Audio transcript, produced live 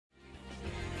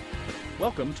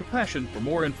Welcome to Passion. For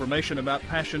more information about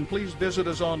Passion, please visit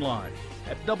us online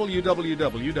at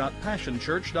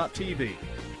www.passionchurch.tv.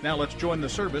 Now let's join the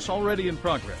service already in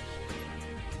progress.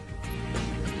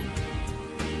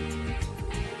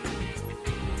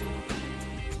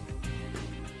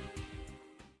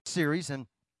 Series, and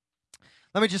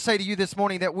let me just say to you this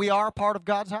morning that we are a part of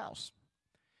God's house.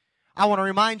 I want to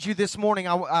remind you this morning,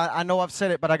 I know I've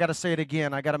said it, but I got to say it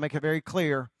again. I got to make it very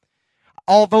clear.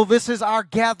 Although this is our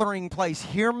gathering place,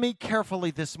 hear me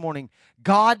carefully this morning.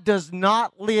 God does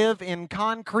not live in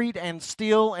concrete and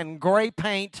steel and gray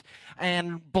paint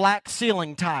and black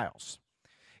ceiling tiles.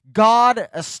 God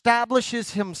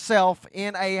establishes himself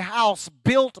in a house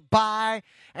built by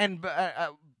and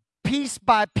piece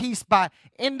by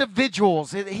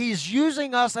individuals. He's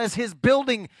using us as his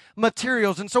building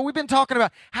materials. And so we've been talking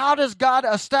about, how does God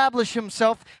establish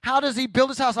himself? How does he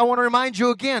build his house? I want to remind you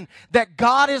again that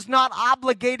God is not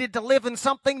obligated to live in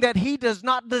something that he does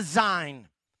not design.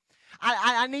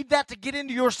 I need that to get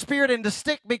into your spirit and to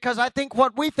stick, because I think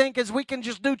what we think is we can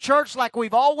just do church like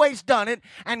we've always done it,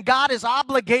 and God is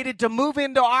obligated to move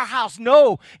into our house.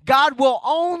 No, God will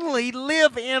only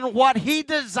live in what he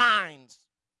designs.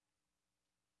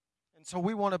 And so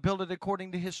we want to build it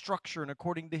according to his structure and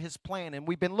according to his plan, and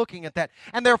we've been looking at that.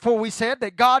 And therefore we said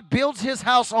that God builds his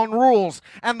house on rules,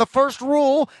 and the first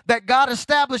rule that God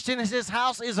established in his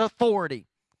house is authority.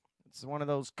 It's one of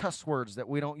those cuss words that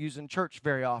we don't use in church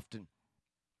very often.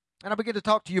 And I begin to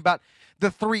talk to you about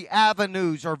the three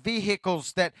avenues or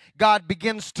vehicles that God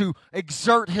begins to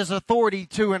exert his authority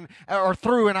to or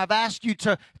through. And I've asked you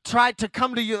to try to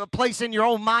come to a place in your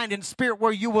own mind and spirit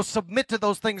where you will submit to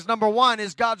those things. Number one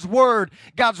is God's Word.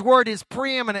 God's Word is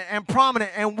preeminent and prominent,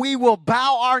 and we will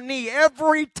bow our knee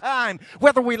every time,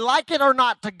 whether we like it or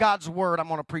not, to God's Word. I'm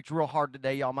going to preach real hard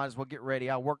today. Y'all might as well get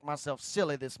ready. I worked myself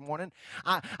silly this morning.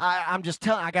 I'm just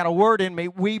telling you, I got a word in me.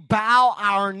 We bow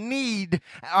our need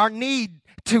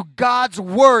to God's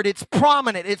Word. It's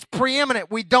prominent. It's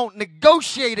preeminent. We don't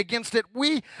negotiate against it.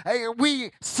 We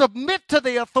submit to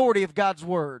the authority of God's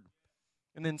Word.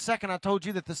 And then second, I told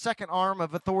you that the second arm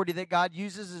of authority that God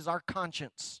uses is our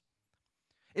conscience.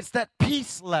 It's that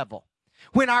peace level.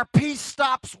 When our peace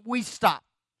stops, we stop.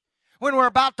 When we're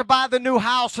about to buy the new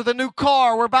house or the new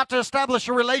car, we're about to establish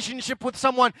a relationship with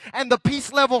someone, and the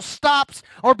peace level stops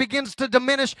or begins to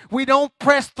diminish, we don't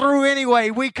press through anyway.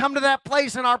 We come to that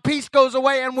place and our peace goes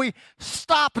away, and we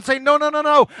stop and say, no,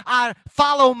 I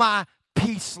follow my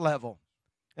peace level.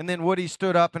 And then Woody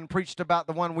stood up and preached about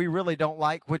the one we really don't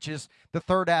like, which is the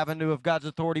third avenue of God's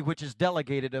authority, which is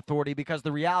delegated authority. Because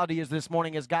the reality is this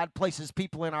morning, as God places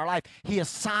people in our life, he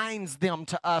assigns them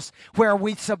to us where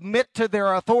we submit to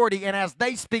their authority. And as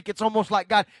they speak, it's almost like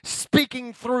God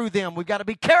speaking through them. We've got to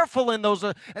be careful in those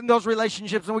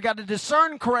relationships, and we've got to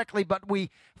discern correctly, but we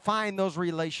find those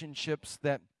relationships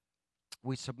that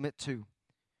we submit to.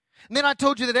 And then I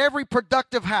told you that every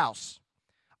productive house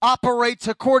operates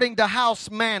according to house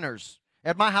manners.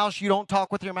 At my house, you don't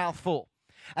talk with your mouth full.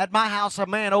 At my house, a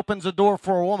man opens a door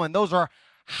for a woman. Those are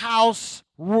house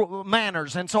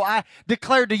manners. And so I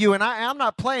declared to you, and I'm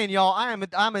not playing, y'all.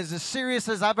 I'm as serious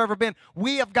as I've ever been.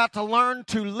 We have got to learn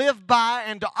to live by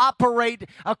and to operate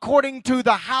according to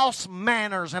the house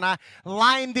manners. And I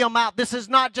lined them out. This is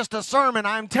not just a sermon.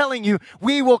 I'm telling you,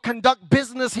 we will conduct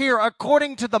business here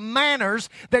according to the manners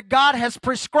that God has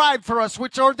prescribed for us,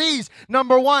 which are these.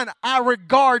 Number one, I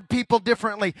regard people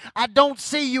differently. I don't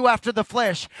see you after the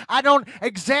flesh. I don't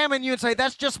examine you and say,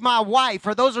 that's just my wife,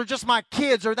 or those are just my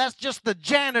kids, or that's just the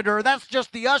janitor, that's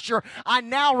just the usher. I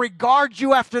now regard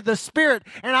you after the Spirit,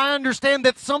 and I understand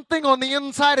that something on the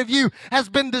inside of you has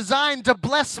been designed to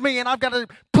bless me, and I've got to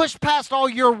push past all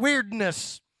your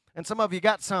weirdness. And some of you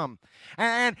got some.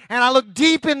 And I look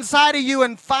deep inside of you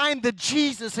and find the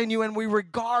Jesus in you, and we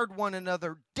regard one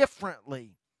another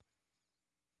differently.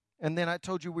 And then I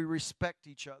told you we respect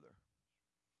each other.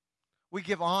 We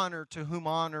give honor to whom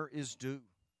honor is due.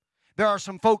 There are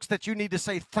some folks that you need to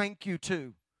say thank you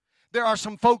to. There are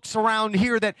some folks around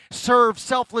here that serve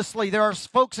selflessly. There are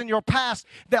folks in your past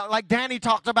that, like Danny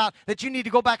talked about, that you need to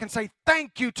go back and say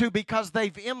thank you to because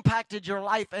they've impacted your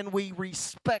life, and we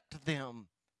respect them.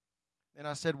 And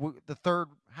I said the third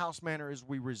house manner is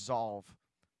we resolve.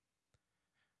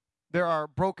 There are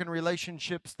broken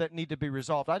relationships that need to be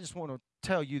resolved. I just want to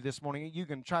tell you this morning, you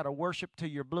can try to worship till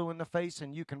you're blue in the face,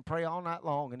 and you can pray all night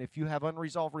long, and if you have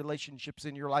unresolved relationships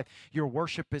in your life, your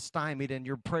worship is stymied and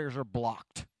your prayers are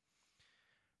blocked.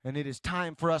 And it is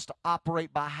time for us to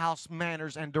operate by house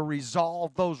manners and to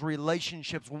resolve those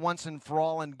relationships once and for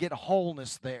all and get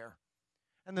wholeness there.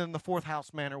 And then the fourth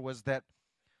house manner was that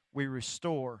we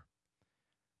restore.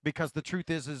 Because the truth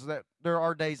is that there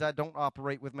are days I don't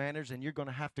operate with manners, and you're going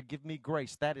to have to give me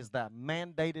grace. That is the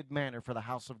mandated manner for the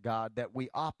house of God, that we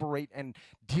operate and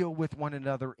deal with one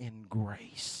another in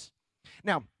grace.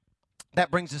 Now,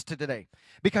 that brings us to today.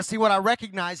 Because, see, what I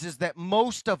recognize is that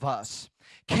most of us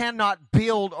cannot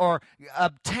build or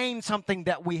obtain something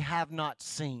that we have not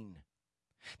seen.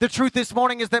 The truth this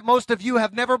morning is that most of you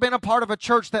have never been a part of a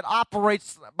church that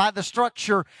operates by the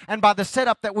structure and by the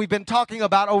setup that we've been talking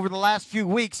about over the last few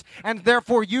weeks. And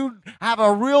therefore, you have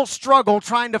a real struggle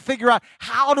trying to figure out,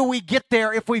 how do we get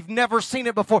there if we've never seen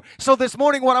it before? So this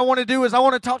morning, what I want to do is I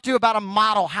want to talk to you about a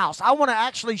model house. I want to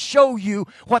actually show you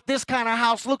what this kind of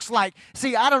house looks like.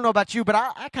 See, I don't know about you, but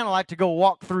I kind of like to go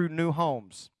walk through new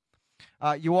homes.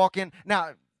 You walk in.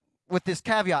 Now, with this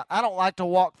caveat, I don't like to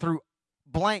walk through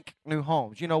blank new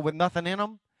homes, with nothing in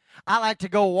them. I like to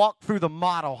go walk through the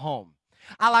model home.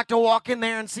 I like to walk in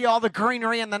there and see all the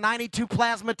greenery and the 92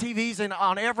 plasma TVs and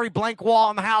on every blank wall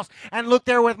in the house, and look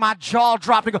there with my jaw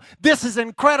dropped and go, this is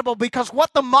incredible. Because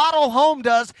what the model home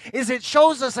does is it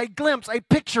shows us a glimpse, a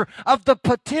picture of the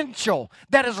potential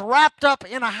that is wrapped up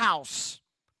in a house.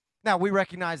 Now, we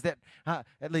recognize that,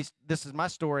 at least this is my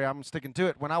story, I'm sticking to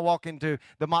it. When I walk into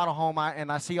the model home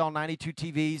and I see all 92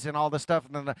 TVs and all the stuff,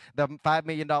 and then the $5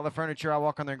 million furniture, I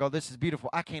walk in there and go, this is beautiful.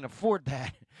 I can't afford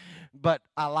that, but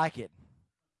I like it.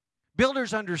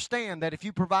 Builders understand that if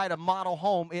you provide a model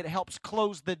home, it helps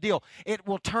close the deal. It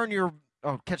will turn your,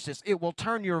 catch this, it will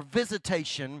turn your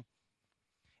visitation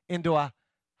into a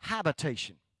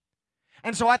habitation.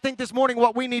 And so I think this morning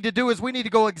what we need to do is we need to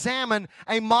go examine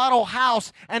a model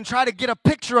house and try to get a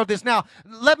picture of this. Now,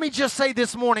 let me just say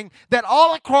this morning that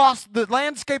all across the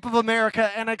landscape of America,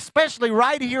 and especially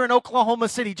right here in Oklahoma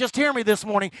City, just hear me this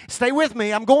morning. Stay with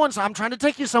me. I'm trying to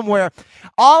take you somewhere.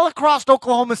 All across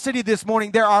Oklahoma City this morning,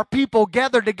 there are people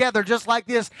gathered together just like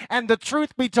this. And the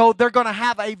truth be told, they're going to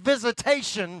have a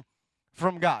visitation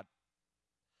from God.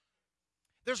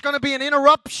 There's going to be an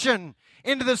interruption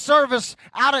into the service.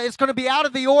 It's going to be out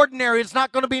of the ordinary. It's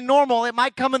not going to be normal. It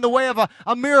might come in the way of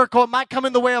a miracle. It might come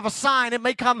in the way of a sign. It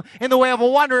may come in the way of a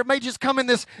wonder. It may just come in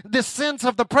this sense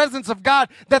of the presence of God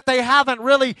that they haven't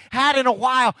really had in a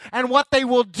while. And what they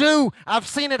will do, I've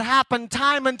seen it happen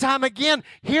time and time again.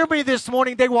 Hear me this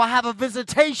morning. They will have a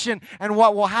visitation. And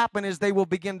what will happen is they will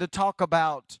begin to talk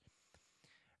about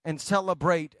and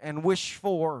celebrate and wish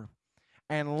for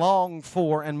and long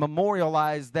for and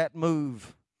memorialize that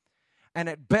move. And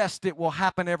at best, it will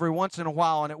happen every once in a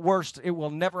while, and at worst, it will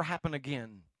never happen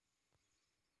again.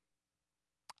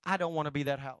 I don't want to be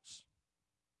that house.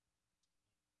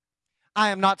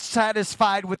 I am not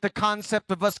satisfied with the concept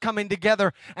of us coming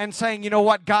together and saying, you know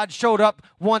what, God showed up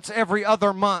once every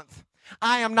other month.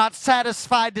 I am not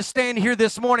satisfied to stand here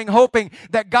this morning hoping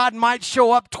that God might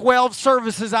show up 12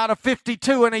 services out of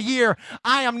 52 in a year.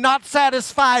 I am not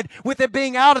satisfied with it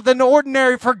being out of the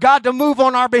ordinary for God to move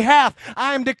on our behalf.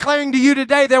 I am declaring to you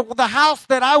today that the house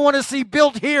that I want to see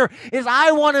built here is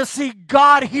I want to see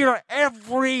God here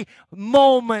every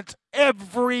moment,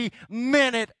 every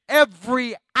minute,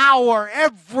 every hour,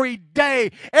 every day,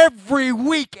 every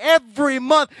week, every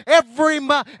month, every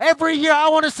year. I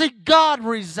want to see God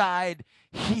reside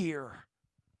here.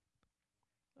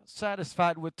 Not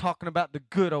satisfied with talking about the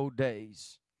good old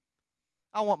days.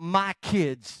 I want my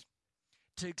kids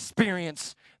to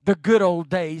experience the good old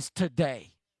days today.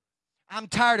 I'm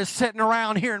tired of sitting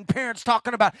around hearing parents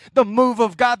talking about the move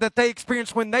of God that they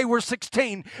experienced when they were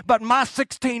 16, but my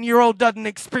 16-year-old doesn't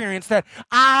experience that.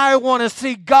 I want to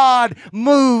see God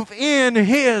move in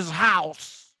His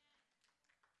house.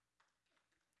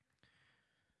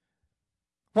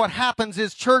 What happens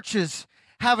is churches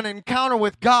have an encounter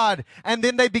with God, and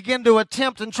then they begin to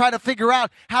attempt and try to figure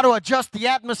out how to adjust the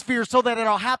atmosphere so that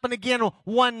it'll happen again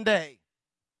one day.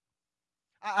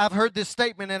 I've heard this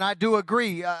statement, and I do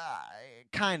agree,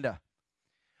 kinda.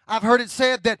 I've heard it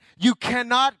said that you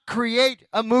cannot create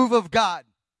a move of God.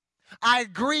 I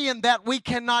agree in that we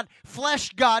cannot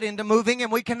flesh God into moving,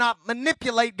 and we cannot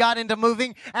manipulate God into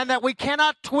moving, and that we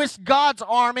cannot twist God's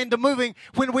arm into moving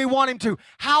when we want Him to.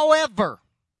 However,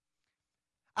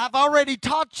 I've already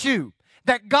taught you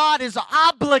that God is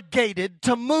obligated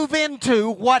to move into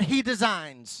what He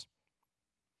designs.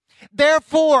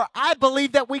 Therefore, I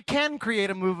believe that we can create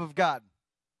a move of God.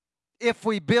 If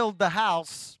we build the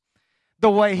house the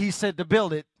way He said to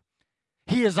build it,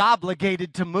 He is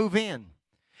obligated to move in.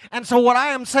 And so what I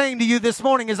am saying to you this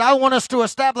morning is I want us to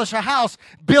establish a house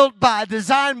built by,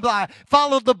 designed by,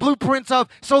 follow the blueprints of,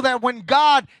 so that when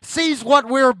God sees what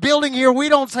we're building here, we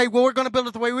don't say, well, we're going to build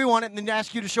it the way we want it and then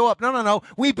ask you to show up. No, no, no.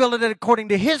 We build it according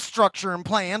to His structure and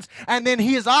plans, and then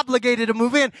He is obligated to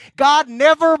move in. God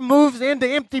never moves into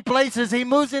empty places. He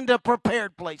moves into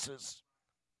prepared places.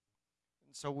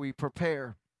 And so we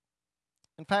prepare.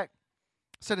 In fact,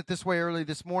 I said it this way early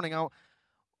this morning. I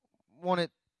want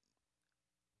it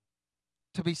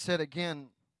to be said again.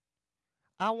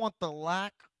 I want the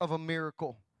lack of a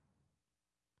miracle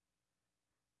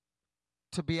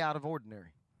to be out of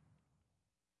ordinary.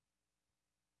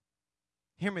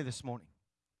 Hear me this morning.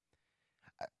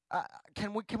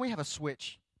 Can we have a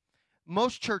switch?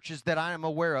 Most churches that I am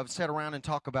aware of sit around and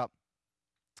talk about,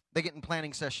 they get in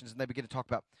planning sessions and they begin to talk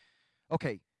about,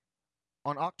 okay,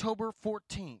 on October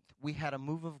 14th, we had a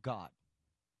move of God.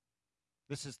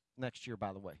 This is next year,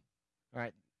 by the way. All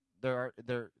right.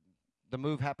 The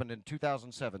move happened in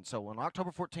 2007. So on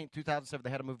October 14th, 2007, they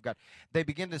had a move of God. They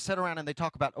begin to sit around and they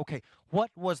talk about, okay,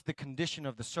 what was the condition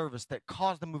of the service that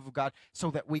caused the move of God so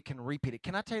that we can repeat it?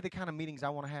 Can I tell you the kind of meetings I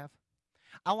want to have?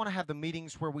 I want to have the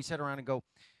meetings where we sit around and go,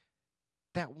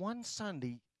 that one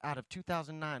Sunday out of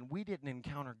 2009, we didn't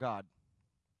encounter God.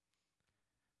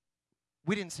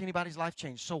 We didn't see anybody's life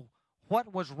change. So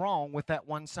what was wrong with that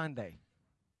one Sunday?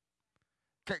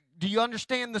 Do you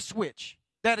understand the switch?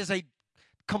 That is a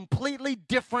completely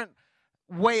different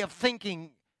way of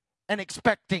thinking and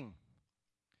expecting.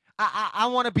 I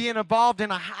want to be involved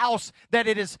in a house that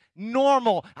it is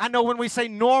normal. I know when we say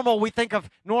normal, we think of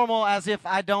normal as if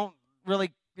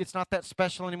it's not that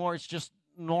special anymore. It's just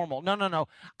normal. No, no, no.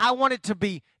 I want it to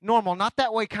be normal. Not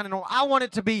that way kind of normal. I want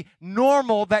it to be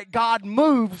normal that God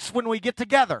moves when we get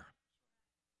together.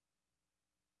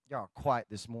 Y'all are quiet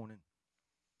this morning.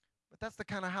 But that's the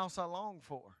kind of house I long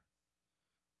for.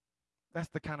 That's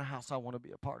the kind of house I want to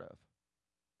be a part of.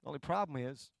 The only problem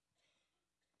is,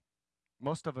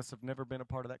 most of us have never been a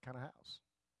part of that kind of house.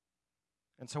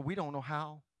 And so we don't know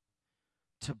how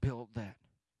to build that.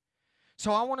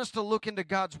 So I want us to look into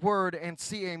God's Word and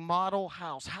see a model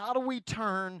house. How do we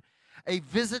turn a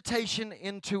visitation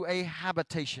into a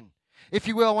habitation? If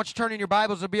you will, I want you to turn in your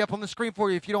Bibles. It'll be up on the screen for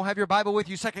you. If you don't have your Bible with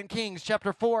you, 2 Kings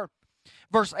chapter 4,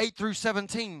 verse 8 through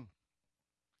 17.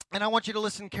 And I want you to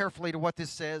listen carefully to what this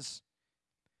says.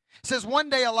 It says, one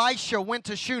day Elisha went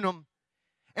to Shunem,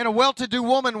 and a well-to-do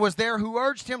woman was there who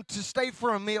urged him to stay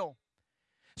for a meal.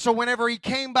 So whenever he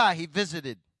came by, he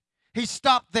visited. He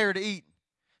stopped there to eat.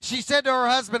 She said to her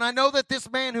husband, I know that this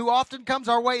man who often comes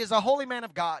our way is a holy man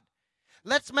of God.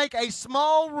 Let's make a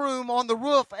small room on the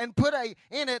roof and put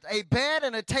in it a bed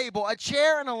and a table, a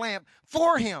chair and a lamp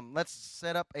for him. Let's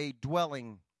set up a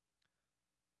dwelling.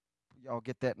 Y'all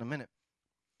get that in a minute.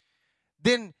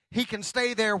 Then he can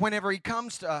stay there whenever he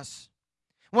comes to us.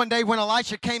 One day when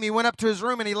Elisha came, he went up to his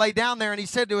room and he lay down there and he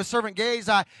said to his servant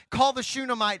Gehazi, call the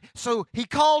Shunammite. So he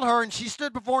called her and she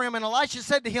stood before him, and Elisha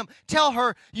said to him, tell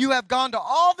her, you have gone to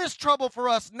all this trouble for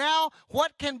us. Now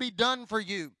what can be done for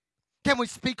you? Can we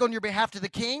speak on your behalf to the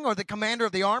king or the commander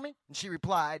of the army? And she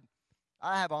replied,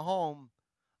 I have a home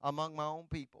among my own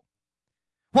people.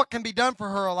 What can be done for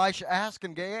her? Elisha asked,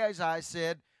 and Gehazi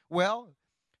said, well,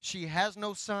 she has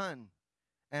no son,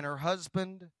 and her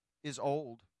husband is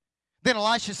old. Then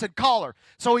Elisha said, call her.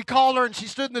 So he called her, and she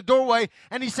stood in the doorway,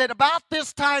 and he said, about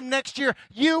this time next year,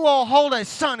 you will hold a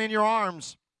son in your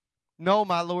arms. No,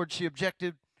 my Lord, she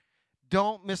objected.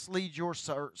 Don't mislead your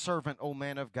servant, O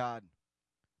man of God.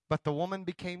 But the woman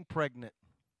became pregnant.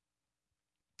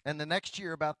 And the next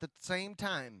year, about the same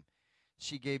time,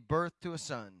 she gave birth to a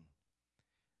son,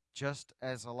 just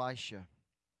as Elisha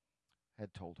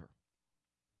had told her.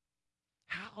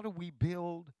 How do we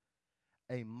build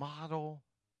a model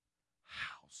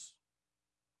house?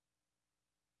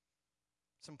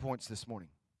 Some points this morning.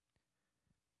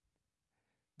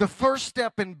 The first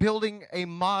step in building a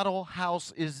model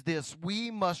house is this: we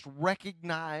must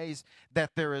recognize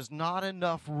that there is not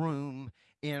enough room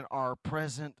in our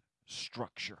present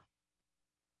structure.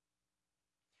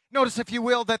 Notice, if you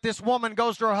will, that this woman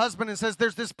goes to her husband and says,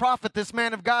 there's this prophet, this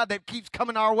man of God that keeps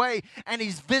coming our way, and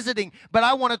he's visiting, but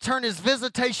I want to turn his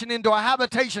visitation into a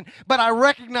habitation. But I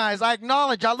recognize, I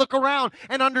acknowledge, I look around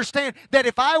and understand that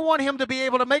if I want him to be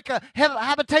able to make a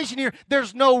habitation here,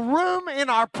 there's no room in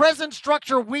our present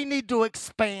structure. We need to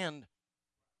expand.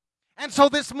 And so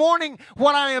this morning,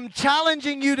 what I am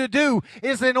challenging you to do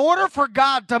is, in order for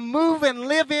God to move and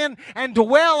live in and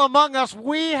dwell among us,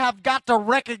 we have got to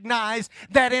recognize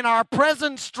that in our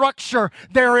present structure,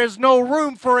 there is no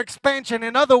room for expansion.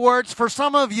 In other words, for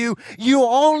some of you, you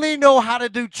only know how to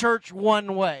do church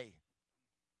one way.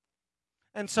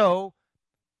 And so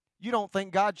you don't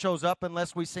think God shows up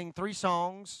unless we sing 3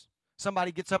 songs,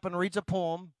 somebody gets up and reads a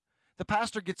poem, the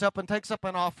pastor gets up and takes up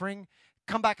an offering,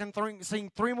 come back and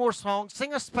sing 3 more songs,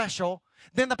 sing a special,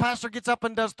 then the pastor gets up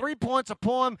and does 3 points, a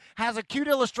poem, has a cute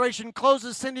illustration,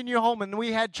 closes, sending you home, and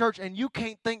we had church, and you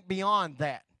can't think beyond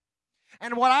that.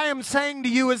 And what I am saying to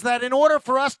you is that in order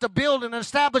for us to build and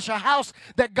establish a house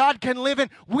that God can live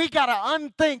in, we got to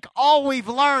unthink all we've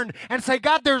learned and say,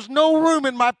 God, there's no room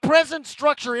in my present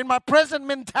structure, in my present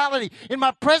mentality, in my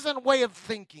present way of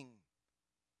thinking.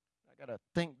 I got to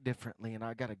think differently, and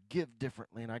I got to give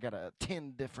differently, and I got to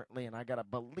attend differently, and I got to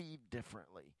believe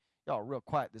differently. Y'all real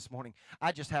quiet this morning.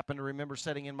 I just happened to remember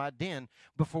sitting in my den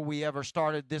before we ever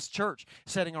started this church,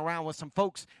 sitting around with some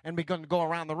folks and begun to go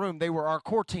around the room. They were our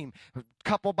core team,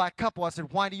 couple by couple. I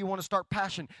said, why do you want to start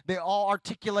Passion? They all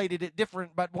articulated it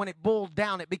different, but when it boiled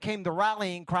down, it became the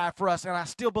rallying cry for us, and I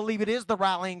still believe it is the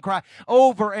rallying cry.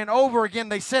 Over and over again,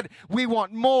 they said, we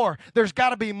want more. There's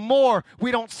got to be more. We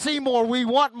don't see more. We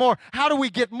want more. How do we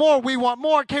get more? We want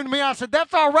more. It came to me, I said,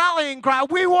 that's our rallying cry.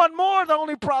 We want more. The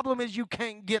only problem is you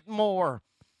can't get more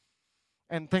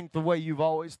and think the way you've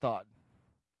always thought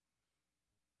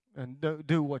and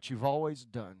do what you've always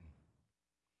done.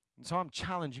 And so I'm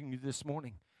challenging you this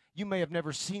morning. You may have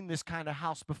never seen this kind of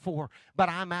house before, but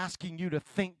I'm asking you to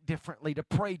think differently, to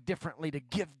pray differently, to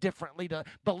give differently, to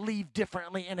believe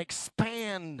differently, and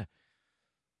expand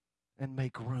and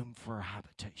make room for a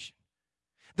habitation.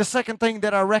 The second thing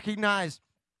that I recognize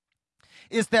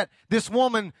is that this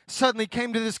woman suddenly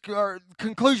came to this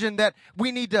conclusion that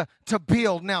we need to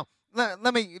build. Now,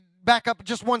 let me back up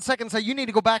just 1 second and say you need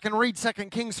to go back and read 2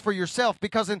 Kings for yourself,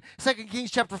 because in 2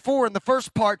 Kings chapter 4, in the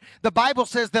first part, the Bible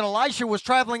says that Elisha was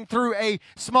traveling through a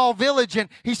small village, and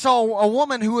he saw a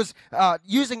woman who was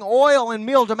using oil and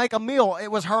meal to make a meal. It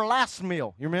was her last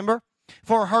meal, you remember?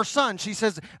 For her son. She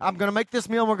says, I'm going to make this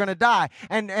meal and we're going to die.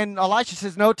 And Elisha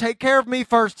says, no, take care of me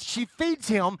first. She feeds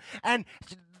him, and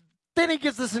then he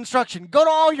gives this instruction. Go to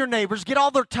all your neighbors, get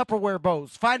all their Tupperware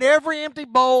bowls. Find every empty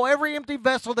bowl, every empty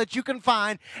vessel that you can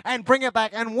find, and bring it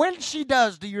back. And when she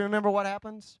does, do you remember what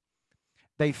happens?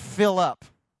 They fill up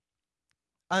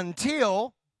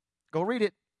until, go read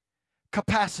it,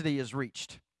 capacity is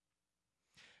reached.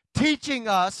 Teaching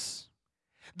us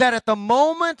that at the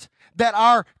moment that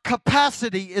our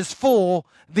capacity is full,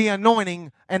 the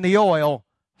anointing and the oil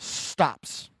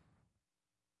stops.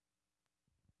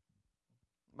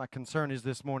 My concern is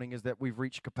this morning is that we've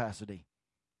reached capacity.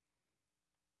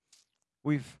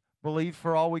 We've believed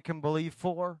for all we can believe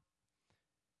for.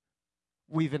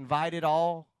 We've invited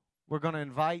all we're going to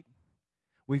invite.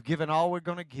 We've given all we're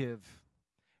going to give.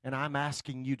 And I'm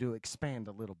asking you to expand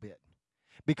a little bit.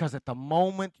 Because at the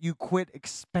moment you quit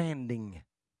expanding,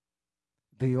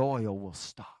 the oil will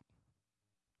stop.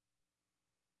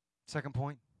 Second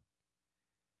point.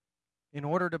 In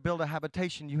order to build a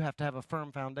habitation, you have to have a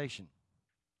firm foundation.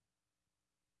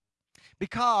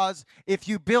 Because if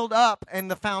you build up and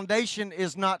the foundation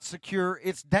is not secure,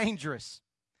 it's dangerous.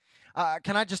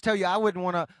 Can I just tell you, I wouldn't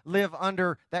want to live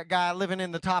under that guy living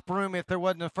in the top room if there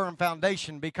wasn't a firm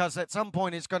foundation, because at some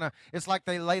point it's like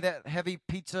they lay that heavy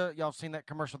pizza. Y'all seen that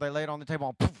commercial? They lay it on the table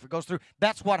and poof, it goes through.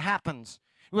 That's what happens.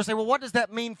 You will say, well, what does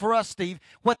that mean for us, Steve?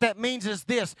 What that means is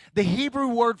this. The Hebrew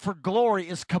word for glory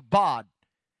is kabod.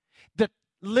 The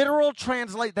literal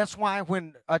translate, that's why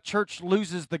when a church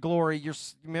loses the glory, you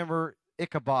remember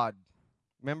Ichabod.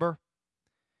 Remember?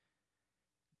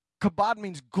 Kabod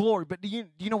means glory, but do you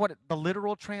know what the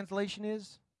literal translation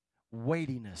is?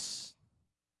 Weightiness.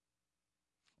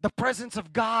 The presence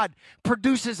of God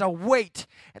produces a weight.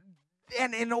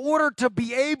 And in order to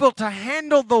be able to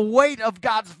handle the weight of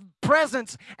God's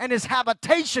presence and His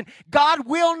habitation, God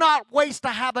will not waste a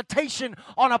habitation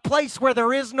on a place where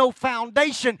there is no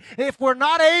foundation. If we're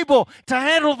not able to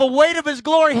handle the weight of His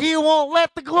glory, He won't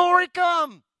let the glory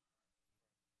come.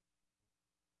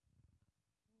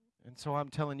 And so I'm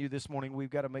telling you this morning, we've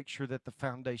got to make sure that the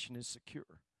foundation is secure.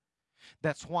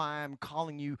 That's why I'm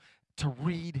calling you to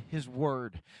read His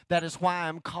Word. That is why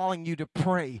I'm calling you to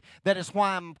pray. That is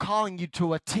why I'm calling you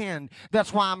to attend.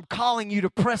 That's why I'm calling you to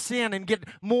press in and get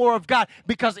more of God.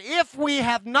 Because if we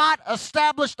have not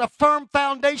established a firm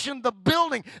foundation, the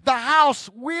building, the house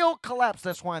will collapse.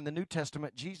 That's why in the New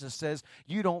Testament, Jesus says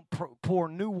you don't pour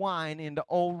new wine into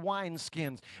old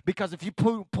wineskins. Because if you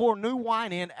pour new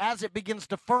wine in, as it begins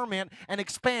to ferment and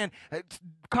expand,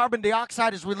 carbon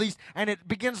dioxide is released and it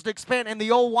begins to expand, and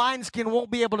the old wineskin won't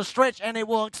be able to stretch and it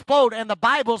will explode. And the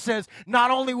Bible says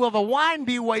not only will the wine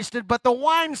be wasted, but the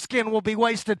wineskin will be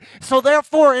wasted. So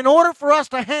therefore, in order for us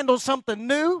to handle something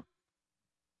new,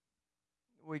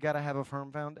 we got to have a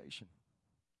firm foundation.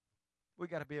 We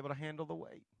got to be able to handle the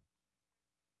weight.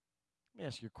 Let me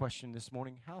ask you a question this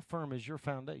morning. How firm is your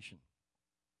foundation?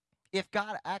 If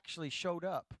God actually showed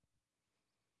up,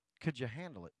 could you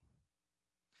handle it?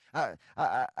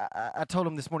 I told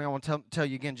him this morning, I want to tell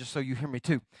you again just so you hear me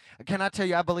too. Can I tell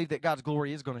you, I believe that God's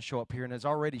glory is going to show up here and has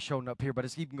already shown up here, but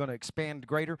it's even going to expand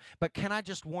greater. But can I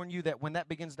just warn you that when that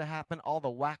begins to happen, all the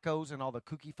wackos and all the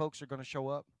kooky folks are going to show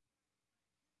up?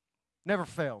 Never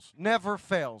fails. Never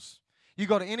fails. You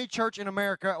go to any church in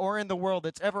America or in the world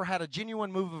that's ever had a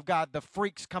genuine move of God, the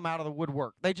freaks come out of the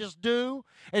woodwork. They just do.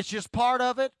 It's just part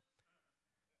of it.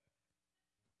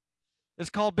 It's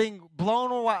called being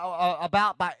blown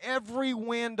about by every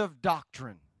wind of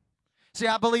doctrine. See,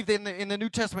 I believe that in the New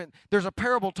Testament, there's a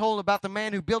parable told about the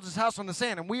man who builds his house on the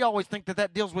sand. And we always think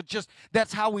that deals with just,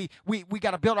 that's how we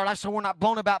got to build our life so we're not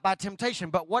blown about by temptation.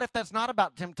 But what if that's not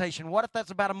about temptation? What if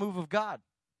that's about a move of God?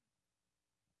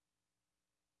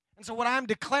 And so what I'm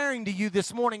declaring to you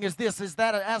this morning is this, is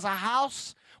that as a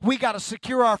house, we got to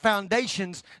secure our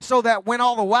foundations so that when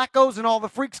all the wackos and all the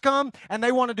freaks come and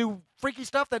they want to do freaky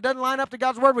stuff that doesn't line up to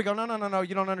God's word, we go, no,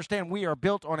 you don't understand. We are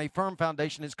built on a firm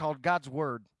foundation. It's called God's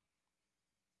word.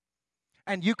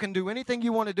 And you can do anything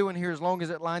you want to do in here as long as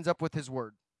it lines up with his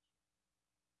word.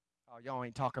 Oh, y'all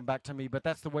ain't talking back to me, but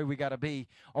that's the way we got to be,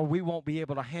 or we won't be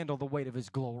able to handle the weight of his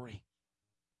glory.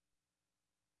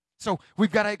 So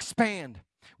we've got to expand.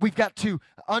 We've got to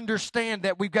understand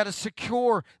that we've got to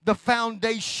secure the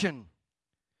foundation.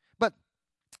 But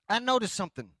I noticed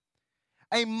something.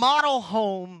 A model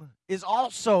home is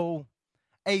also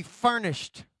a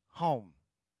furnished home.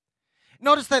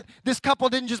 Notice that this couple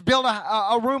didn't just build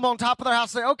a room on top of their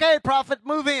house and say, okay, prophet,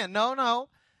 move in. No.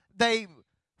 They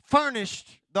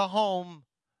furnished the home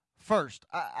first.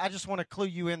 I just want to clue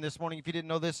you in this morning. If you didn't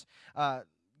know this,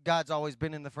 God's always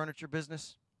been in the furniture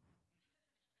business.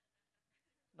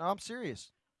 No, I'm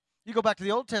serious. You go back to the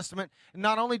Old Testament, and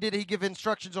not only did he give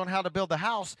instructions on how to build the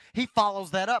house, he follows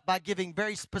that up by giving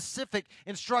very specific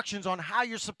instructions on how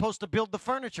you're supposed to build the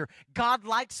furniture. God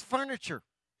likes furniture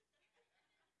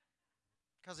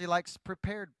because he likes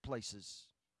prepared places.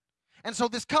 And so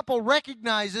this couple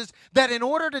recognizes that in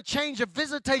order to change a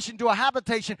visitation to a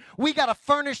habitation, we got to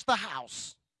furnish the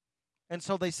house. And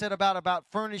so they set about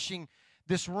furnishing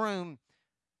this room.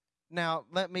 Now,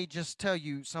 let me just tell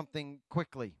you something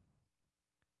quickly.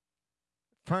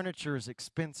 Furniture is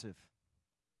expensive.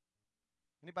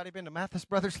 Anybody been to Mathis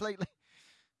Brothers lately?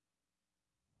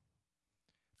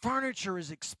 Furniture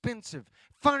is expensive.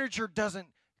 Furniture doesn't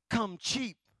come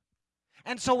cheap.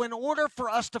 And so in order for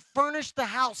us to furnish the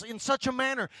house in such a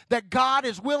manner that God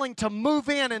is willing to move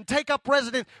in and take up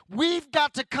residence, we've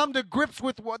got to come to grips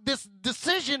with this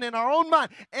decision in our own mind.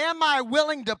 Am I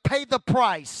willing to pay the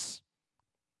price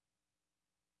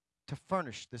to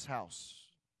furnish this house?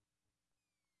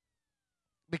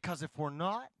 Because if we're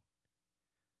not,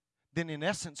 then in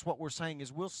essence what we're saying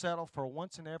is we'll settle for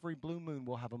once in every blue moon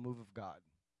we'll have a move of God.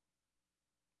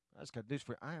 I just got news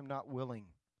for you. I am not willing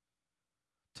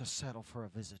to settle for a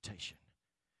visitation.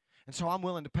 And so I'm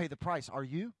willing to pay the price. Are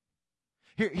you?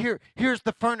 Here's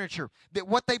the furniture. That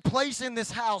what they place in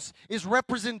this house is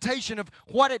representation of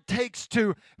what it takes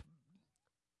to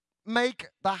make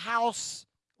the house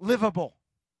livable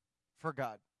for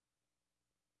God.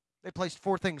 They placed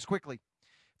 4 things quickly.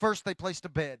 First, they placed a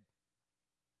bed.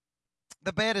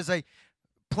 The bed is a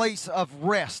place of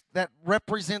rest that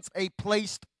represents a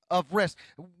place of rest.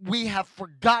 We have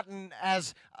forgotten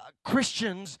as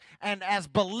Christians and as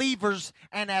believers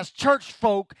and as church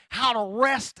folk how to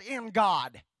rest in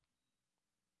God.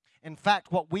 In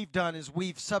fact, what we've done is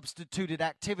we've substituted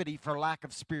activity for lack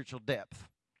of spiritual depth.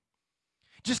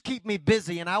 Just keep me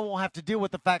busy and I won't have to deal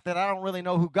with the fact that I don't really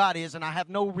know who God is and I have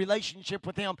no relationship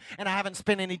with him and I haven't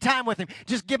spent any time with him.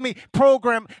 Just give me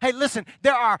program. Hey, listen,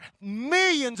 there are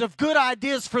millions of good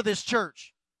ideas for this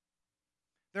church.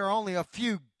 There are only a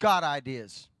few God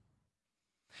ideas.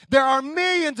 There are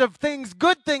millions of things,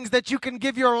 good things that you can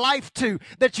give your life to,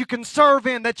 that you can serve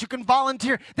in, that you can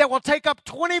volunteer, that will take up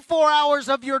 24 hours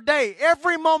of your day,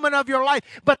 every moment of your life.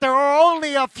 But there are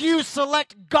only a few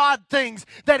select God things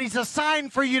that he's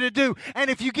assigned for you to do.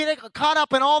 And if you get caught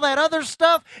up in all that other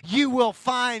stuff, you will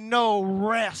find no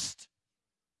rest.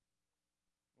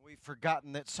 We've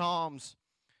forgotten that Psalms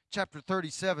chapter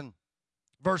 37,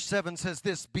 verse 7 says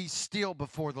this, "Be still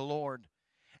before the Lord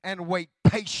and wait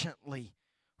patiently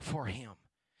for him."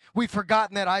 We've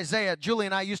forgotten that Isaiah, Julie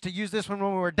and I used to use this one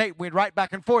when we were dating. We'd write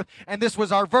back and forth, and this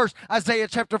was our verse, Isaiah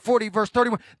chapter 40, verse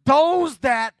 31. "Those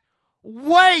that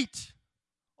wait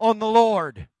on the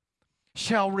Lord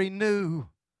shall renew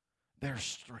their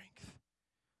strength."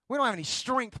 We don't have any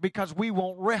strength because we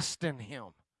won't rest in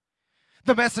him.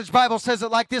 The Message Bible says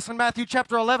it like this in Matthew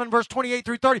chapter 11, verse 28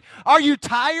 through 30. Are you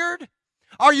tired?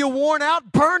 Are you worn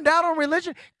out, burned out on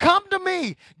religion? Come to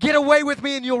me. Get away with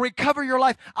me and you'll recover your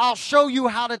life. I'll show you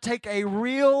how to take a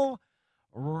real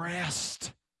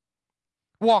rest.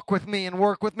 Walk with me and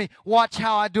work with me. Watch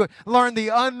how I do it. Learn the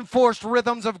unforced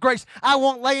rhythms of grace. I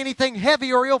won't lay anything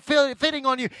heavy or ill-fitting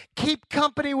on you. Keep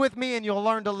company with me and you'll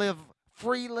learn to live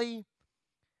freely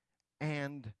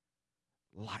and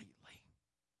lightly.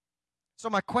 So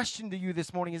my question to you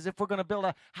this morning is, if we're going to build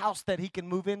a house that he can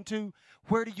move into,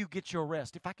 where do you get your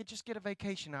rest? If I could just get a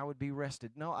vacation, I would be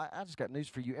rested. No, I just got news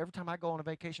for you. Every time I go on a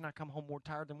vacation, I come home more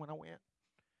tired than when I went.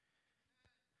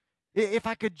 If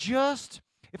I could just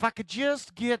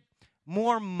get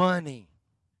more money,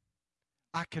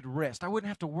 I could rest. I wouldn't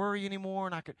have to worry anymore,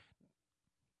 and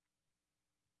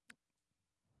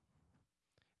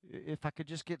if I could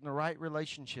just get in the right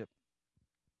relationship.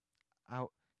 I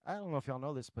don't know if y'all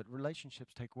know this, but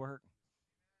relationships take work.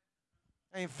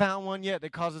 I ain't found one yet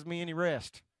that causes me any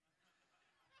rest.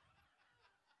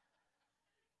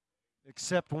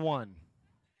 Except one.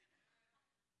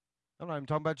 I'm not even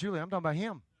talking about Julie. I'm talking about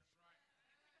him.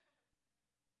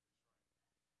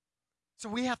 So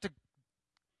we have to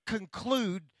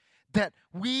conclude that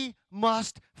we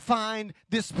must find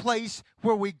this place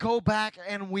where we go back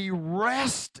and we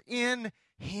rest in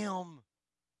him.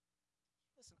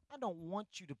 Listen, I don't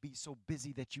want you to be so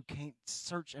busy that you can't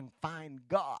search and find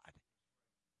God.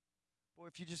 Boy,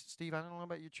 if you just, Steve, I don't know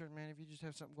about your church, man. If you just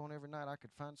have something going every night, I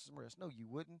could find some rest. No, you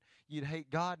wouldn't. You'd hate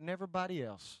God and everybody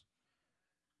else.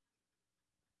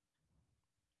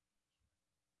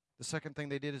 The second thing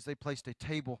they did is they placed a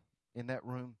table in that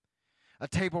room. A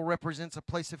table represents a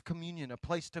place of communion, a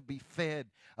place to be fed,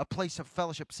 a place of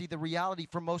fellowship. See, the reality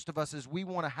for most of us is we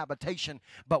want a habitation,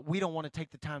 but we don't want to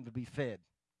take the time to be fed.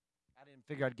 I didn't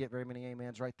figure I'd get very many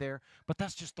amens right there, but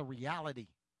that's just the reality.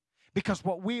 Because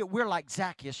we're like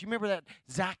Zacchaeus. You remember that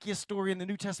Zacchaeus story in the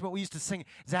New Testament? We used to sing,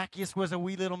 Zacchaeus was a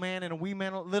wee little man, and a wee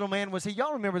little man was he.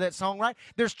 Y'all remember that song, right?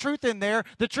 There's truth in there.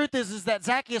 The truth is that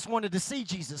Zacchaeus wanted to see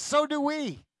Jesus. So do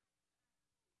we.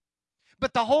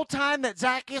 But the whole time that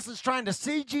Zacchaeus is trying to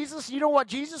see Jesus, you know what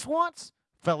Jesus wants?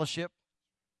 Fellowship.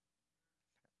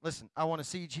 Listen, I want to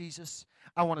see Jesus.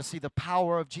 I want to see the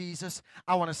power of Jesus.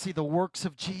 I want to see the works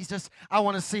of Jesus. I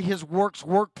want to see his works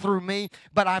work through me.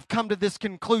 But I've come to this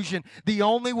conclusion. The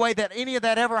only way that any of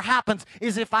that ever happens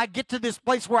is if I get to this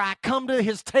place where I come to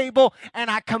his table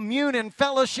and I commune and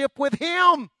fellowship with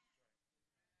him.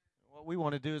 What we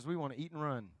want to do is we want to eat and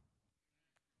run.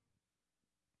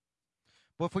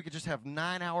 Well, if we could just have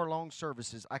 9-hour-long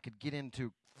services, I could get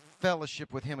into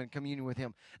fellowship with him and communion with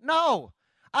him. No,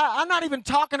 I'm not even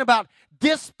talking about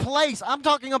this place. I'm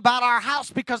talking about our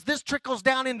house, because this trickles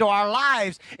down into our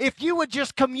lives. If you would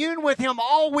just commune with him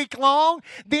all week long,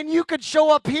 then you could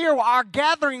show up here, our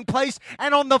gathering place,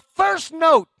 and on the first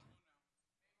note,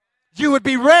 you would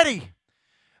be ready.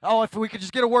 Oh, if we could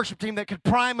just get a worship team that could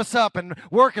prime us up and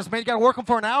work us, man, you got to work them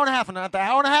for an hour and a half. And at the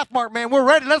hour and a half mark, man, we're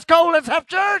ready. Let's go. Let's have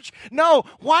church. No,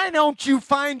 why don't you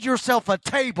find yourself a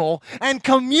table and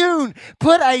commune?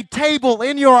 Put a table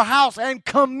in your house and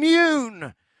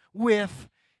commune with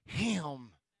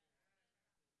him.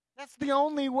 That's the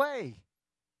only way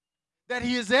that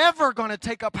he is ever going to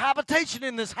take up habitation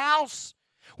in this house.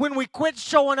 When we quit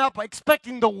showing up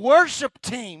expecting the worship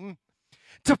team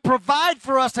to provide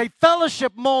for us a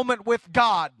fellowship moment with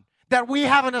God that we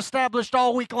haven't established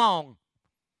all week long.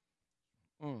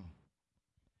 And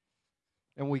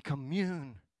we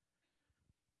commune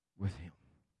with him.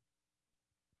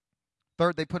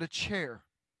 Third, they put a chair.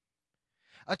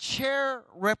 A chair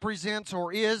represents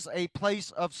or is a place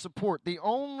of support. The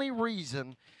only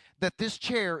reason that this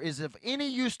chair is of any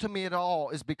use to me at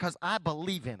all is because I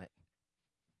believe in it.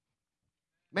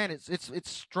 Man, it's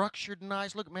structured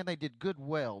nice. Look, man, they did good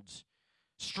welds.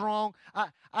 Strong.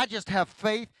 I just have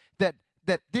faith that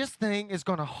this thing is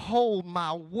going to hold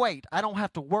my weight. I don't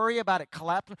have to worry about it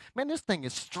collapsing. Man, this thing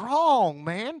is strong,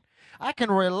 man. I can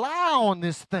rely on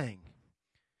this thing.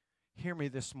 Hear me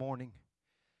this morning.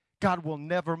 God will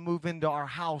never move into our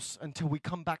house until we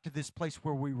come back to this place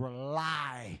where we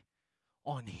rely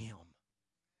on him.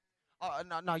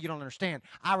 No, you don't understand.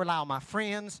 I rely on my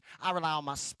friends. I rely on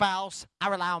my spouse. I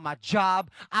rely on my job.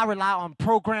 I rely on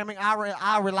programming.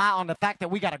 I rely on the fact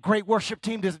that we got a great worship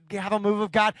team to have a move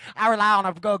of God. I rely on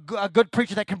a good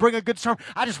preacher that can bring a good sermon.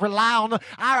 I just rely on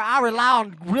I rely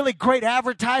on really great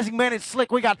advertising. Man, it's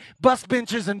slick. We got bus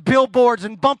benches and billboards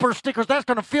and bumper stickers. That's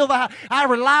going to fill the house.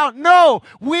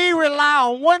 We rely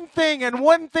on one thing and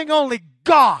one thing only,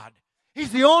 God.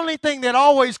 He's the only thing that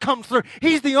always comes through.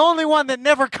 He's the only one that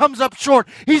never comes up short.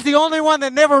 He's the only one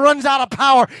that never runs out of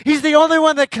power. He's the only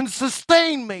one that can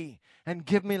sustain me and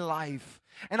give me life.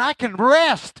 And I can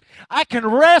rest. I can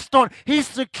rest on. He's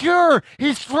secure.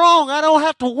 He's strong. I don't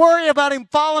have to worry about him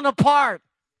falling apart.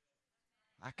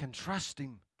 I can trust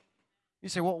him. You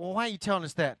say, well, why are you telling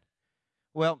us that?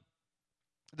 Well,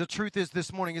 the truth is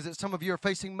this morning is that some of you are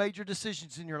facing major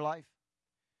decisions in your life.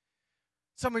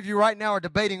 Some of you right now are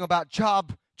debating about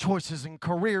job choices and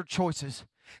career choices.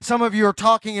 Some of you are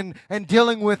talking and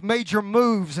dealing with major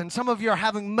moves, and some of you are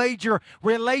having major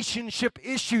relationship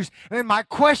issues. And my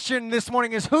question this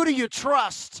morning is, who do you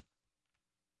trust?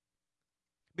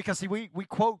 Because, see, we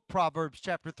quote Proverbs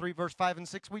chapter 3, verse 5 and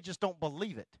 6. We just don't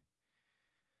believe it.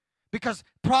 Because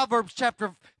Proverbs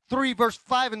chapter 3, verse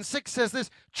 5 and 6 says this,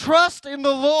 trust in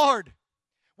the Lord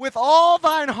with all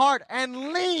thine heart,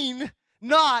 and lean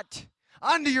not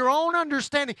unto your own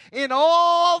understanding. In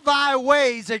all thy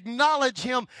ways acknowledge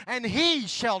him, and he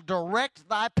shall direct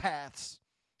thy paths.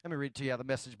 Let me read to you out of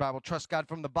the Message Bible. Trust God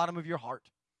from the bottom of your heart.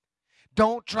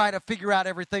 Don't try to figure out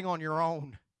everything on your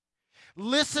own.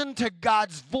 Listen to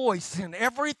God's voice in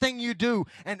everything you do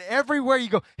and everywhere you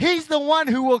go. He's the one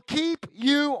who will keep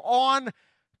you on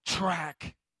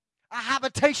track. A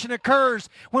habitation occurs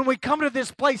when we come to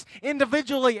this place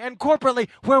individually and corporately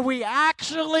where we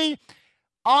actually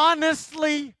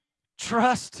honestly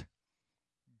trust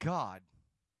God.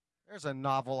 There's a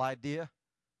novel idea.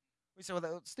 We say,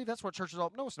 well, Steve, that's what church is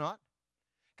all. No, it's not.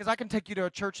 Because I can take you to a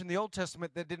church in the Old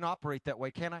Testament that didn't operate that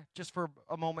way, can I? Just for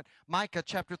a moment. Micah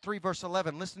chapter 3, verse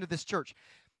 11. Listen to this church.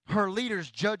 Her leaders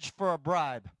judge for a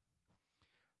bribe.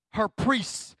 Her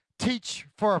priests teach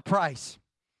for a price.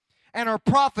 And her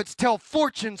prophets tell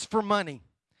fortunes for money.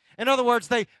 In other words,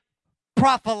 they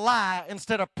prophesy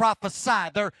instead of prophesy.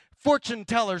 They're fortune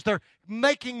tellers. They're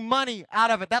making money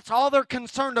out of it. That's all they're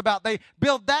concerned about. They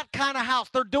build that kind of house.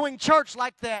 They're doing church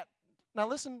like that. Now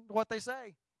listen to what they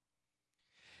say.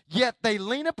 Yet they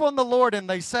lean upon the Lord and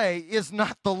they say, is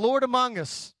not the Lord among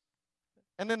us?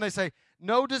 And then they say,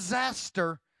 no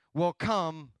disaster will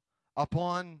come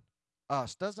upon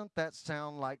us. Doesn't that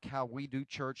sound like how we do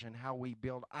church and how we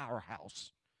build our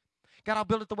house? God, I'll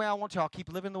build it the way I want to. I'll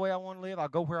keep living the way I want to live. I'll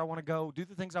go where I want to go, do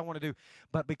the things I want to do.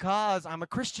 But because I'm a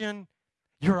Christian,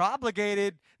 you're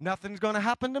obligated. Nothing's going to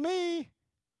happen to me.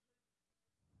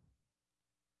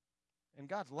 And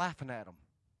God's laughing at them.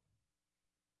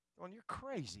 Going, you're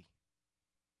crazy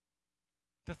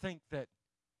to think that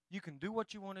you can do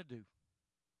what you want to do.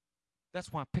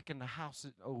 That's why picking the house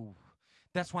is,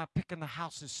 that's why picking the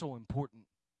house is so important.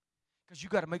 Because you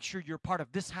got to make sure you're part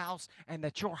of this house and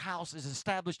that your house is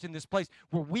established in this place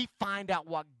where we find out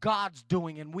what God's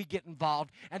doing and we get involved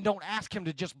and don't ask him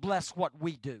to just bless what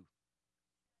we do.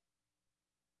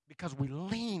 Because we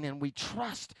lean and we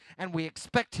trust and we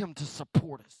expect him to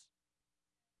support us.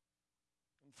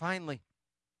 And finally,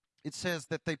 it says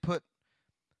that they put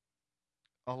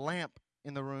a lamp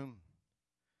in the room.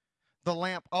 The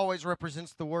lamp always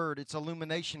represents the word. It's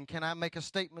illumination. Can I make a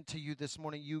statement to you this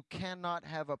morning? You cannot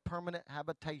have a permanent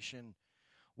habitation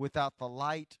without the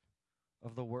light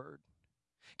of the word.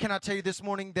 Can I tell you this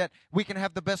morning that we can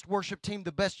have the best worship team,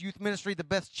 the best youth ministry, the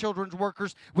best children's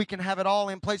workers. We can have it all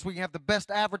in place. We can have the best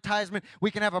advertisement.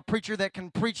 We can have a preacher that can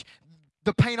preach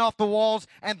the paint off the walls.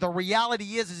 And the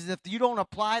reality is if you don't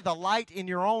apply the light in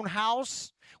your own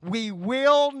house, we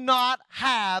will not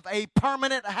have a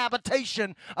permanent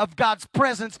habitation of God's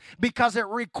presence because it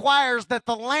requires that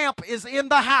the lamp is in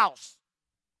the house.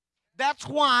 That's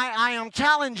why I am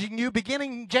challenging you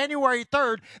beginning January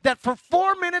 3rd that for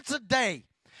 4 minutes a day,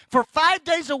 for 5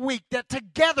 days a week, that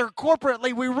together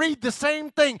corporately we read the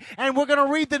same thing. And we're going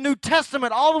to read the New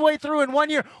Testament all the way through in 1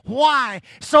 year. Why?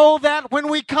 So that when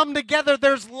we come together,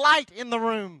 there's light in the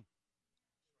room.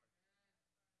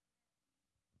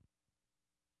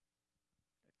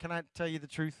 Can I tell you the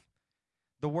truth?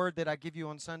 The word that I give you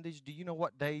on Sundays, do you know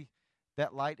what day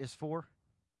that light is for?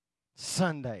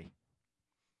 Sunday.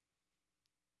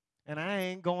 And I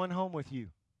ain't going home with you.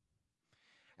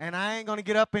 And I ain't going to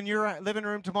get up in your living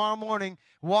room tomorrow morning,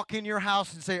 walk in your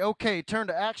house and say, okay, turn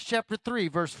to Acts chapter 3,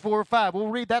 verse 4 or 5. We'll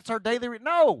read, that's our daily read.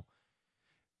 No.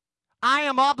 I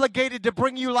am obligated to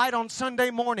bring you light on Sunday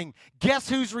morning. Guess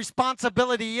whose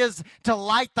responsibility is to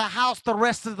light the house the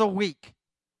rest of the week?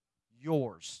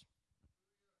 Yours.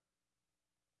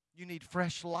 You need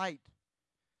fresh light.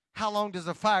 How long does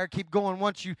a fire keep going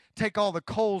once you take all the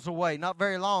coals away? Not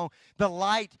very long. The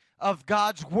light of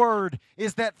God's word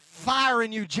is that fire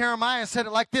in you. Jeremiah said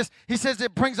it like this. He says,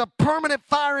 it brings a permanent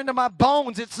fire into my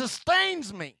bones. It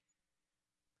sustains me.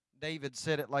 David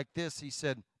said it like this. He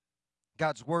said,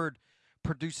 God's word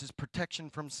produces protection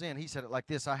from sin. He said it like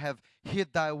this: I have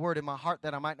hid thy word in my heart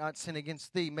that I might not sin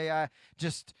against thee. May I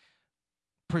just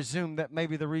presume that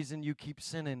maybe the reason you keep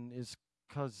sinning is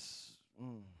because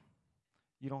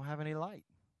you don't have any light.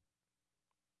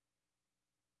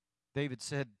 David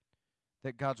said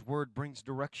that God's word brings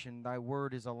direction. Thy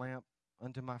word is a lamp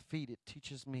unto my feet. It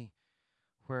teaches me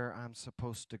where I'm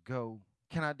supposed to go.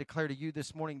 Can I declare to you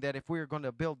this morning that if we are going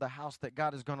to build the house that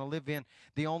God is going to live in,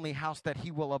 the only house that He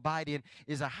will abide in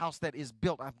is a house that is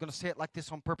built. I'm going to say it like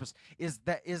this on purpose. Is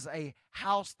a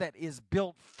house that is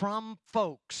built from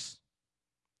folks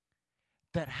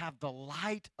that have the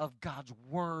light of God's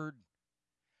word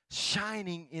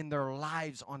shining in their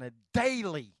lives on a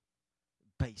daily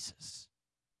basis.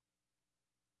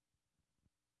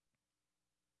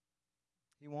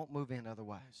 He won't move in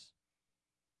otherwise.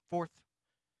 Fourth,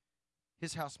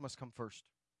 His house must come first.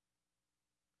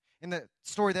 In the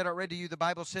story that I read to you, the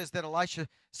Bible says that Elisha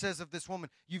says of this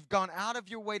woman, you've gone out of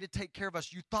your way to take care of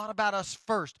us. You thought about us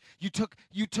first. You took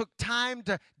time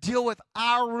to deal with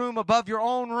our room above your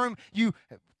own room. You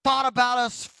thought about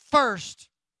us first.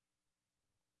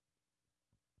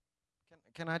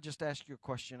 Can I just ask you a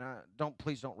question?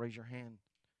 Please don't raise your hand.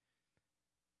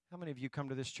 How many of you come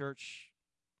to this church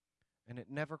and it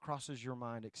never crosses your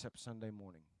mind except Sunday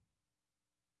morning?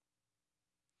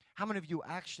 How many of you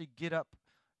actually get up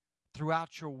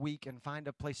throughout your week and find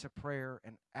a place of prayer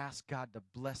and ask God to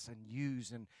bless and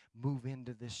use and move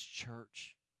into this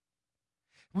church?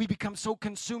 We become so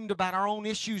consumed about our own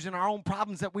issues and our own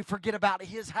problems that we forget about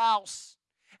His house.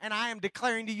 And I am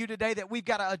declaring to you today that we've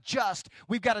got to adjust.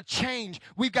 We've got to change.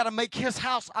 We've got to make His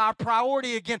house our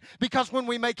priority again. Because when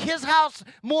we make His house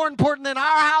more important than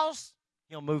our house,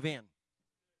 He'll move in.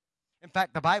 In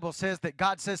fact, the Bible says that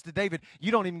God says to David,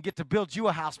 you don't even get to build you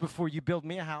a house before you build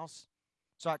me a house.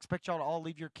 So I expect y'all to all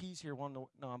leave your keys here. No,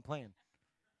 I'm playing.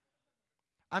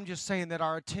 I'm just saying that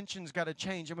our attention's got to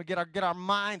change, and we get our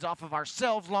minds off of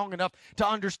ourselves long enough to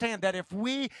understand that if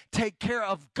we take care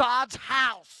of God's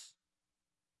house,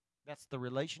 that's the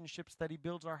relationships that He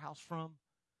builds our house from.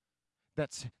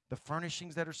 That's the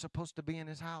furnishings that are supposed to be in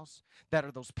His house. That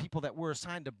are those people that we're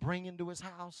assigned to bring into His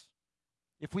house.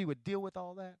 If we would deal with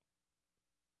all that,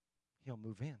 He'll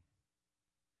move in.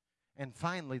 And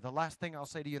finally, the last thing I'll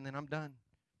say to you, and then I'm done.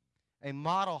 A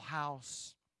model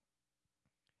house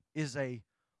is a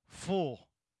full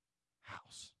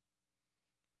house.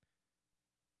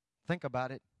 Think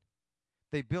about it.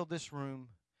 They build this room.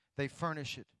 They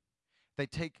furnish it. They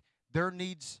take their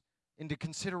needs into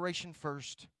consideration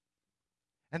first.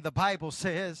 And the Bible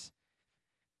says,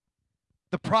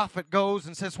 the prophet goes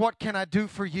and says, what can I do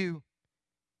for you?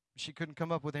 She couldn't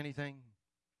come up with anything.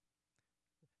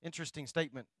 Interesting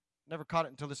statement. Never caught it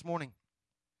until this morning.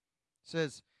 It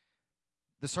says,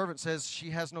 the servant says she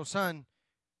has no son,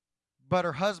 but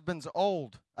her husband's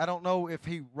old. I don't know if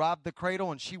he robbed the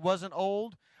cradle and she wasn't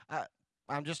old.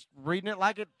 I'm just reading it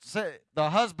like it said.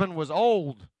 The husband was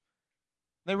old.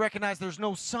 They recognize there's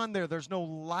no son there. There's no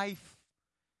life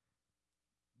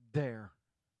there.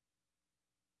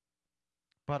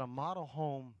 But a model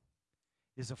home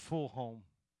is a full home.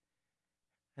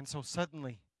 And so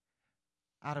suddenly,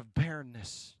 out of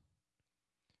barrenness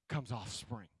comes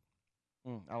offspring.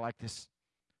 I like this.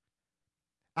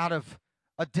 Out of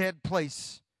a dead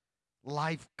place,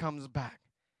 life comes back.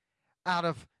 Out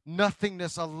of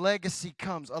nothingness, a legacy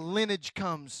comes, a lineage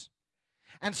comes.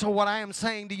 And so what I am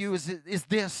saying to you is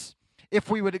this. If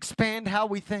we would expand how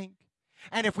we think,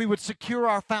 and if we would secure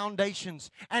our foundations,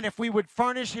 and if we would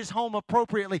furnish His home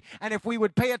appropriately, and if we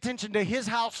would pay attention to His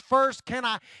house first, can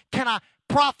I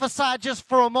prophesy just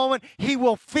for a moment? He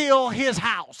will fill His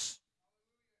house.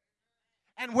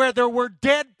 And where there were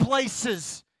dead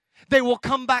places, they will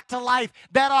come back to life.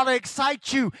 That ought to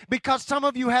excite you, because some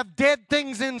of you have dead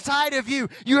things inside of you.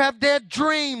 You have dead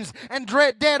dreams and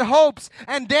dead hopes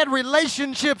and dead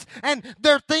relationships, and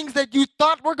there are things that you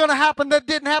thought were going to happen that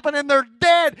didn't happen, and they're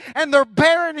dead and they're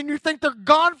barren, and you think they're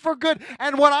gone for good.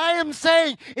 And what I am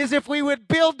saying is, if we would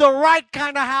build the right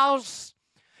kind of house,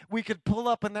 we could pull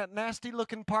up in that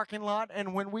nasty-looking parking lot,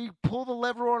 and when we pull the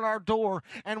lever on our door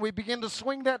and we begin to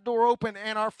swing that door open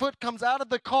and our foot comes out of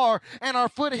the car and our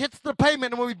foot hits the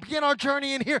pavement and when we begin our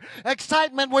journey in here,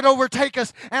 excitement would overtake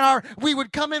us, and we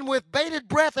would come in with bated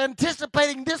breath,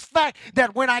 anticipating this fact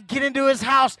that when I get into His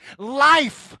house,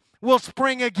 life will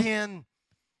spring again.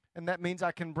 And that means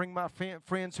I can bring my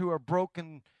friends who are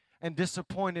broken and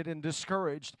disappointed and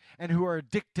discouraged and who are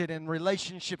addicted and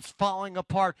relationships falling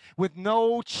apart with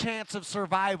no chance of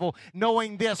survival,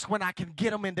 knowing this: when I can get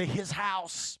them into His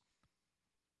house,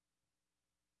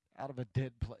 out of a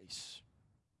dead place,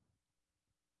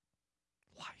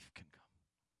 life can come.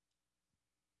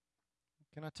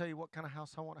 Can I tell you what kind of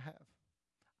house I want to have?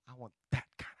 I want that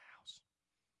kind of house.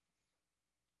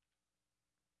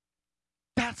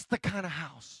 That's the kind of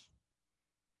house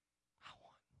I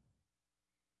want.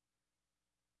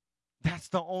 That's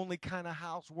the only kind of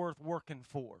house worth working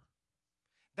for.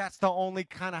 That's the only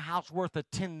kind of house worth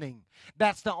attending.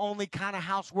 That's the only kind of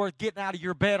house worth getting out of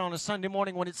your bed on a Sunday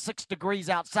morning when it's 6 degrees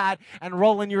outside and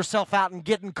rolling yourself out and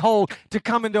getting cold to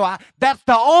come into a. That's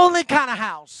the only kind of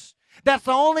house. That's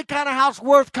the only kind of house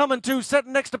worth coming to,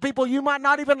 sitting next to people you might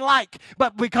not even like.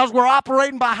 But because we're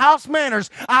operating by house manners,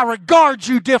 I regard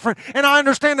you different. And I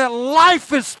understand that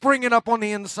life is springing up on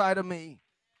the inside of me.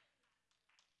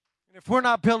 And if we're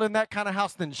not building that kind of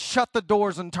house, then shut the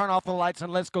doors and turn off the lights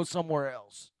and let's go somewhere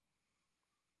else.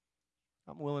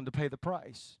 I'm willing to pay the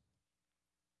price.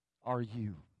 Are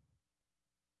you?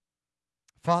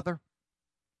 Father,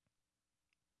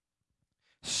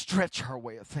 stretch our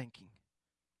way of thinking.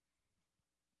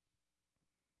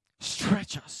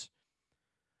 Stretch us.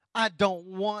 I don't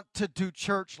want to do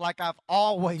church like I've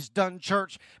always done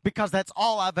church because that's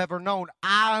all I've ever known.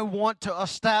 I want to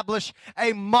establish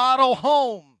a model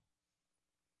home.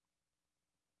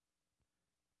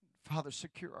 Father,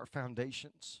 secure our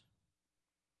foundations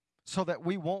so that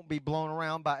we won't be blown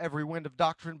around by every wind of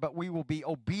doctrine, but we will be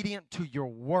obedient to your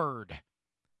word.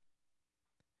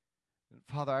 And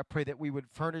Father, I pray that we would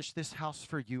furnish this house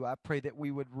for you. I pray that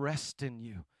we would rest in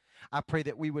you. I pray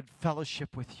that we would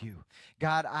fellowship with you.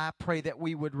 God, I pray that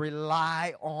we would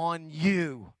rely on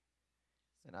you.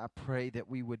 And I pray that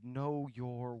we would know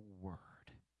your word.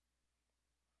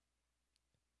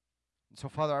 And so,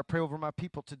 Father, I pray over my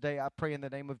people today. I pray in the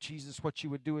name of Jesus what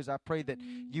you would do is I pray that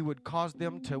you would cause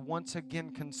them to once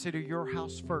again consider your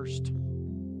house first.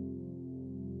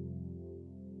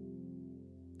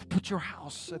 To put your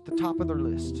house at the top of their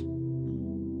list.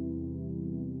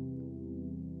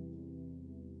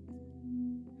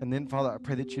 And then, Father, I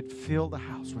pray that you'd fill the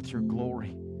house with your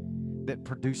glory that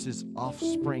produces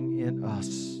offspring in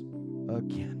us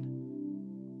again.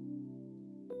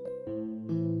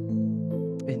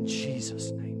 In Jesus'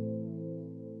 name.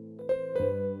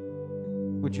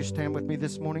 Would you stand with me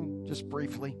this morning, just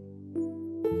briefly?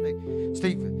 Hey,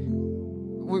 Steve,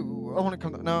 I want to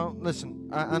come. No, listen,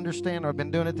 I understand. I've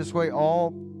been doing it this way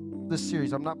all this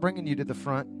series. I'm not bringing you to the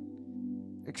front.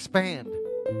 Expand.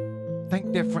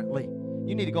 Think differently.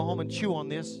 You need to go home and chew on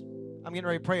this. I'm getting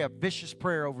ready to pray a vicious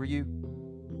prayer over you.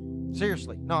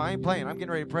 Seriously. No, I ain't playing. I'm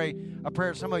getting ready to pray a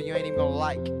prayer some of you ain't even going to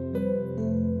like.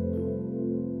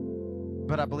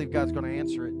 But I believe God's going to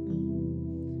answer it.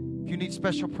 If you need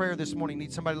special prayer this morning,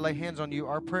 need somebody to lay hands on you,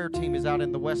 our prayer team is out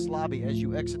in the west lobby. As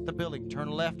you exit the building,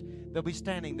 turn left. They'll be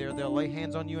standing there. They'll lay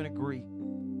hands on you and agree.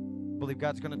 I believe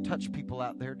God's going to touch people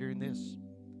out there during this.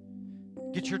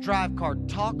 Get your drive card.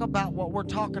 Talk about what we're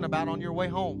talking about on your way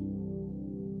home.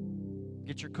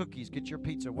 Get your cookies, get your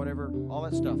pizza, whatever, all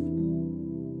that stuff. I'm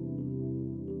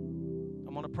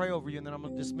going to pray over you, and then I'm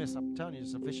going to dismiss. I'm telling you,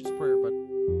 it's a vicious prayer, but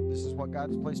this is what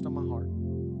God's placed on my heart.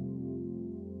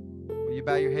 Will you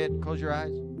bow your head and close your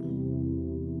eyes?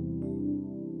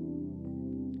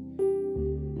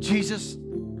 Jesus,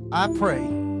 I pray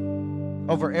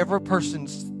over every person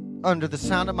under the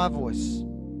sound of my voice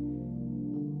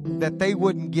that they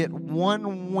wouldn't get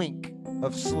one wink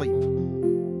of sleep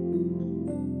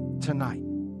tonight.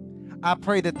 I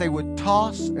pray that they would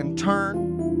toss and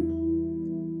turn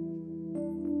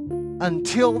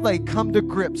until they come to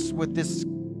grips with this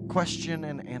question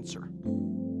and answer.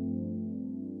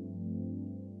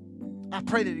 I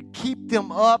pray that it keep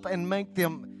them up and make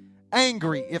them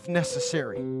angry if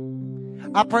necessary.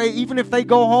 I pray even if they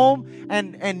go home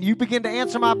and you begin to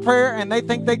answer my prayer and they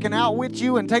think they can outwit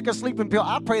you and take a sleeping pill,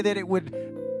 I pray that it would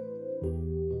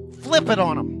flip it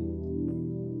on them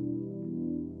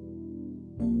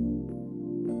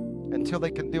until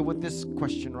they can deal with this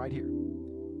question right here.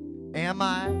 Am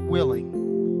I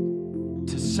willing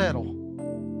to settle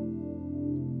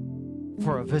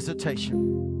for a visitation?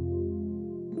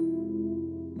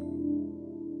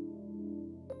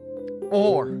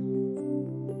 Or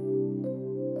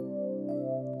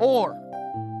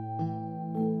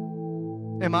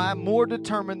am I more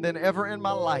determined than ever in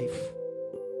my life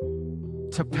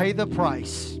to pay the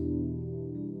price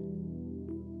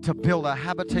to build a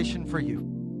habitation for you?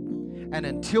 And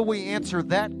until we answer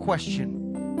that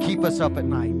question, keep us up at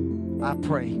night. I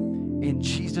pray in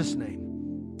Jesus'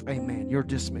 name. Amen. You're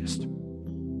dismissed.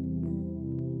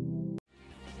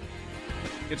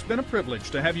 It's been a privilege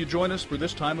to have you join us for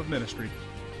this time of ministry.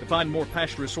 To find more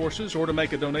past resources or to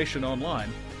make a donation online,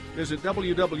 visit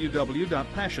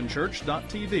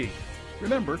www.passionchurch.tv.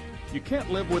 Remember, you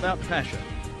can't live without passion.